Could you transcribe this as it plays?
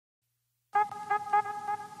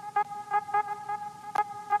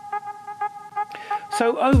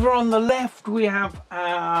So over on the left we have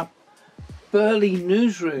our Burley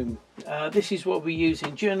newsroom. This is what we use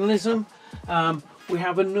in journalism. We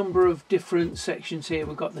have a number of different sections here.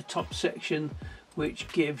 We've got the top section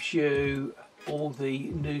which gives you all the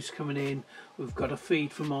news coming in. We've got a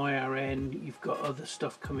feed from IRN. You've got other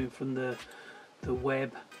stuff coming from the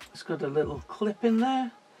web. It's got a little clip in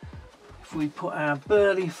there. If we put our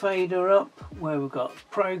Burley fader up, where we've got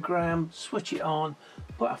program, switch it on,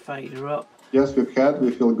 put our fader up. Yes, we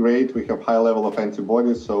feel great. We have high level of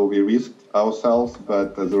antibodies, so we risked ourselves,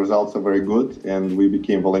 but the results are very good, and we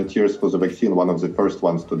became volunteers for the vaccine, one of the first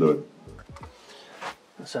ones to do it.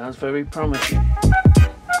 That sounds very promising.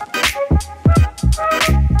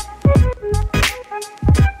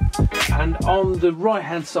 And on the right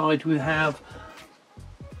hand side we have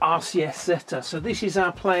RCS Setter. So this is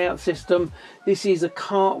our playout system. This is a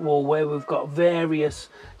cart wall where we've got various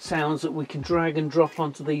sounds that we can drag and drop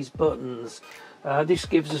onto these buttons. This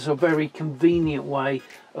gives us a very convenient way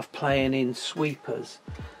of playing in sweepers.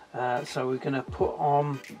 So we're going to put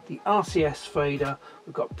on the RCS fader.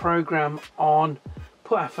 We've got program on,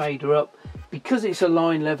 put our fader up. Because it's a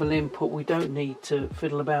line level input, we don't need to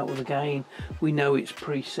fiddle about with the gain. We know it's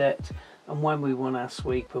preset, and when we want our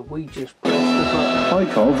sweeper, we just press the button.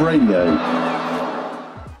 TimeCodes Radio.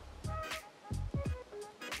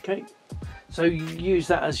 Okay, so you use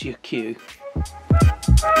that as your cue.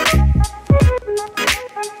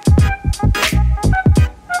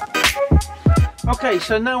 Okay,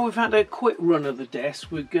 so now we've had a quick run of the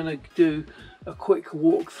desk, we're going to do a quick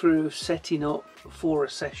walkthrough of setting up for a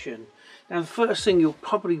session. Now the first thing you'll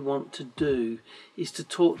probably want to do is to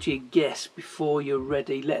talk to your guests before you're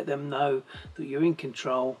ready, let them know that you're in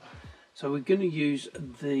control. So we're going to use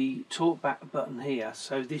the talkback button here.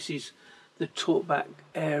 So this is the talkback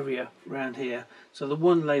area around here. So the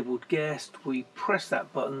one labelled guest, we press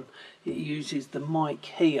that button, it uses the mic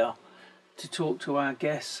here to talk to our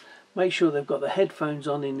guests. Make sure they've got the headphones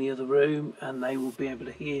on in the other room and they will be able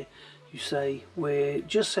to hear you say, "We're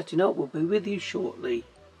just setting up, we'll be with you shortly."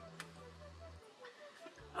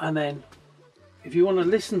 And then if you want to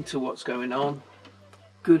listen to what's going on,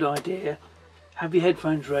 good idea, have your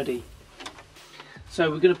headphones ready. So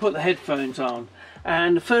we're going to put the headphones on,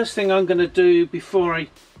 and the first thing I'm going to do before I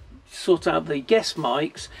sort out the guest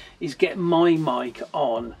mics is get my mic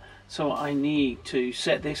on. So I need to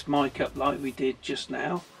set this mic up like we did just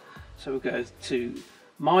now. So we go to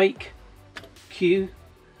mic, cue.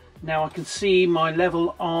 Now I can see my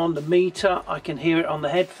level on the meter, I can hear it on the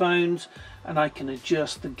headphones, and I can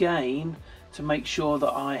adjust the gain to make sure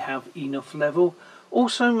that I have enough level.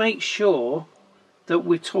 Also make sure that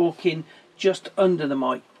we're talking just under the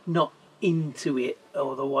mic, not into it,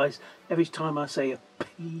 otherwise every time I say a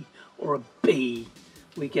P or a B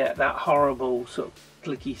we get that horrible sort of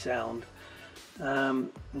clicky sound.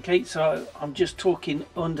 Okay, so I'm just talking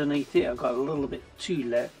underneath it. I've got a little bit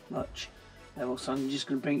too much level, so I'm just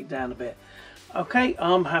going to bring it down a bit. Okay,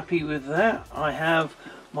 I'm happy with that. I have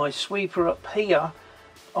my sweeper up here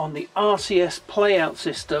on the RCS playout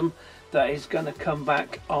system that is going to come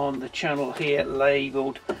back on the channel here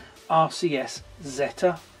labelled RCS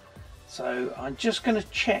Setter. So I'm just going to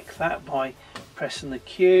check that by pressing the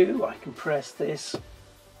cue. I can press this.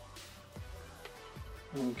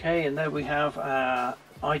 Okay, and there we have our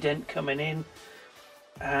ident coming in.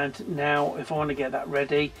 And now if I want to get that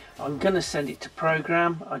ready, I'm going to send it to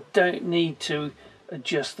program. I don't need to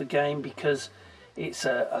adjust the gain because it's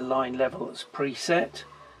a line level that's preset,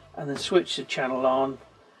 and then switch the channel on,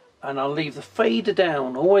 and I'll leave the fader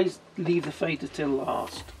down. Always leave the fader till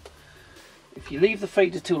last. If you leave the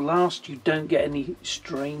fader till last, you don't get any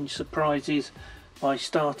strange surprises by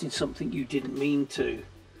starting something you didn't mean to.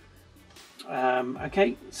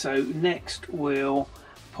 Okay, so next we'll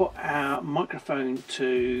put our microphone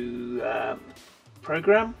to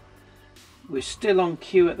program. We're still on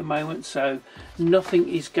cue at the moment, so nothing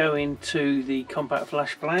is going to the compact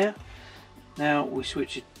flash player. Now we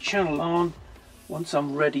switch the channel on once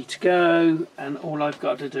I'm ready to go, and all I've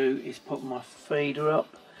got to do is put my fader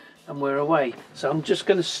up and we're away. So I'm just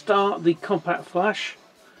going to start the compact flash,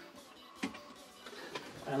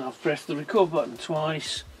 and I've pressed the record button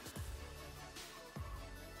twice,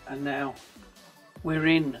 and now we're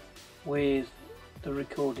in with the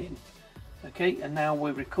recording. Okay, and now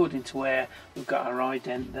we're recording to air. We've got our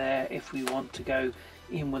ident there. If we want to go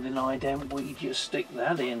in with an ident, we just stick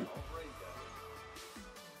that in.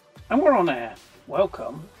 And we're on air.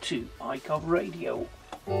 Welcome to ICOV Radio.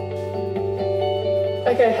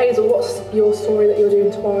 Okay, Hazel, what's your story that you're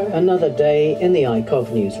doing tomorrow? Another day in the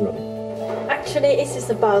ICOV newsroom. Actually, it's just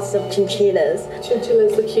a buzz of chinchillas.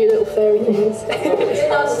 Chinchillas, the cute little fairy things.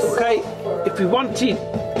 Okay, if we wanted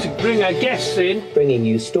to bring our guests in, bringing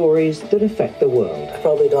you stories that affect the world. I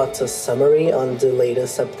probably got a summary on the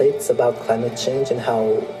latest updates about climate change and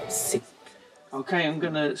how... Okay, I'm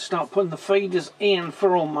going to start putting the faders in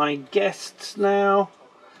for all my guests now.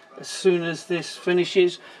 As soon as this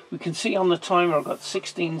finishes, we can see on the timer I've got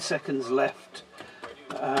 16 seconds left.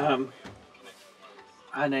 And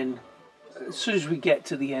then as soon as we get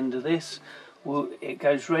to the end of this, it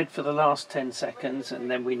goes red for the last 10 seconds and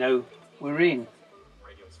then we know we're in.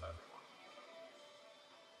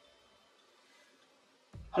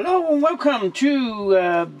 Hello and welcome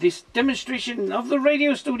to this demonstration of the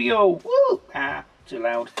radio studio. Woo! Ah, too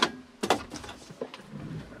loud.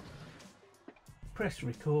 Press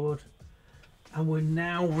record, and we're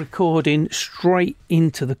now recording straight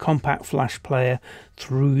into the compact flash player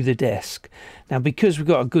through the desk. Now, because we've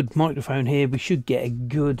got a good microphone here, we should get a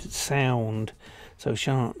good sound, so it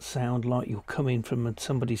shan't sound like you're coming from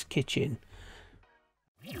somebody's kitchen.